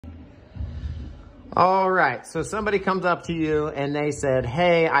All right, so somebody comes up to you and they said,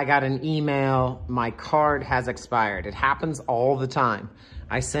 hey, I got an email, my card has expired. It happens all the time.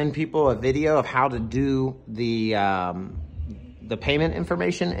 I send people a video of how to do the payment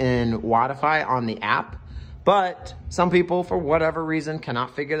information in Wodify on the app, but some people, for whatever reason,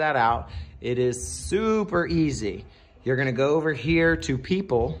 cannot figure that out. It is super easy. You're gonna go over here to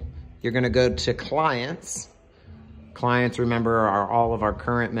people, you're gonna go to clients. Clients, remember, are all of our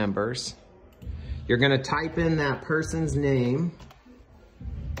current members. You're gonna type in that person's name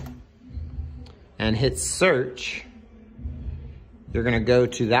and hit search. You're gonna go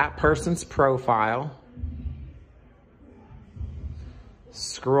to that person's profile,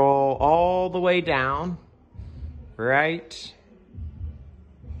 scroll all the way down, right?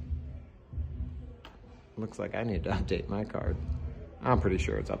 Looks like I need to update my card. I'm pretty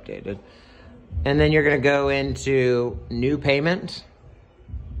sure it's updated. And then you're gonna go into new payment.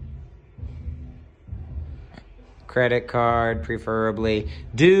 Credit card, preferably.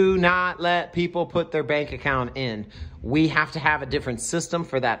 Do not let people put their bank account in. We have to have a different system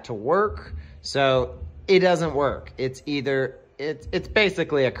for that to work. So it doesn't work. It's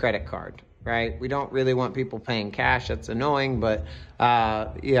basically a credit card, right? We don't really want people paying cash. That's annoying, but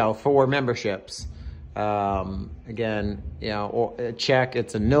you know, for memberships, again, you know, or a check,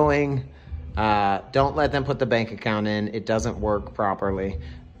 it's annoying. Don't let them put the bank account in. It doesn't work properly.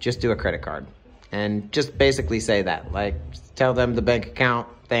 Just do a credit card. And just basically say that, like, tell them the bank account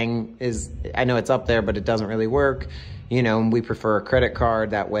thing is, I know it's up there, but it doesn't really work. You know, we prefer a credit card.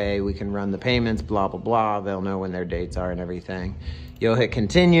 That way we can run the payments, blah, blah, blah. They'll know when their dates are and everything. You'll hit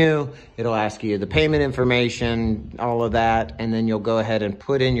continue. It'll ask you the payment information, all of that. And then you'll go ahead and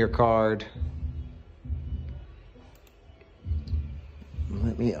put in your card.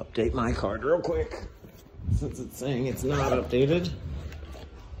 Let me update my card real quick, since it's saying it's not updated.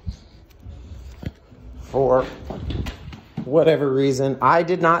 For whatever reason, I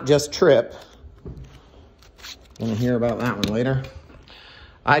did not just trip. I'm gonna hear about that one later.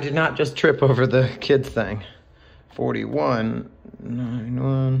 I did not just trip over the kids thing.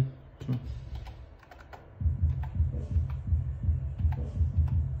 4191.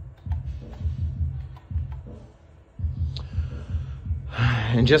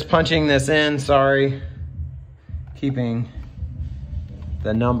 And just punching this in, sorry. Keeping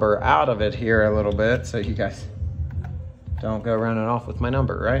the number out of it here a little bit so you guys don't go running off with my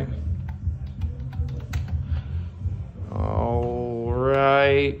number, right? All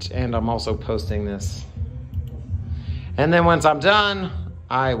right, and I'm also posting this. And then once I'm done,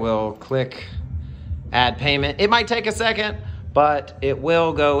 I will click add payment. It might take a second, but it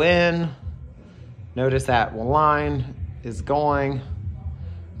will go in. Notice that line is going.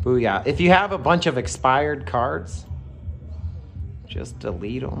 Booyah. If you have a bunch of expired cards, just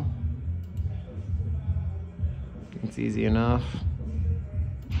delete them. It's easy enough.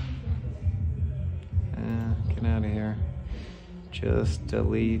 Get out of here. Just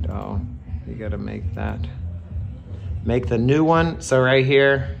delete. Oh, you gotta make that. Make the new one. So right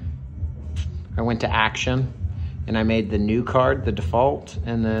here, I went to action and I made the new card the default,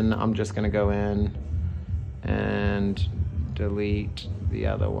 and then I'm just gonna go in and delete the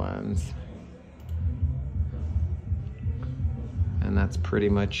other ones. And that's pretty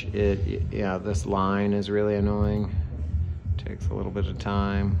much it. Yeah, this line is really annoying. Takes a little bit of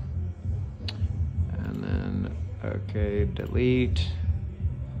time. And then, okay, delete.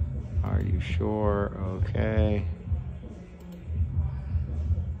 Are you sure? Okay.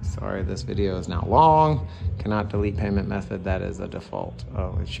 Sorry, this video is now long. Cannot delete payment method. That is a default.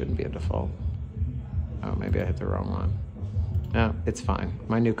 Oh, it shouldn't be a default. Oh, maybe I hit the wrong one. No, it's fine.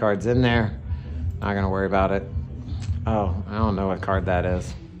 My new card's in there. Not gonna worry about it. Oh, I don't know what card that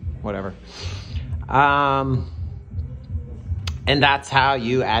is. Whatever. And that's how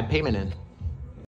you add payment in.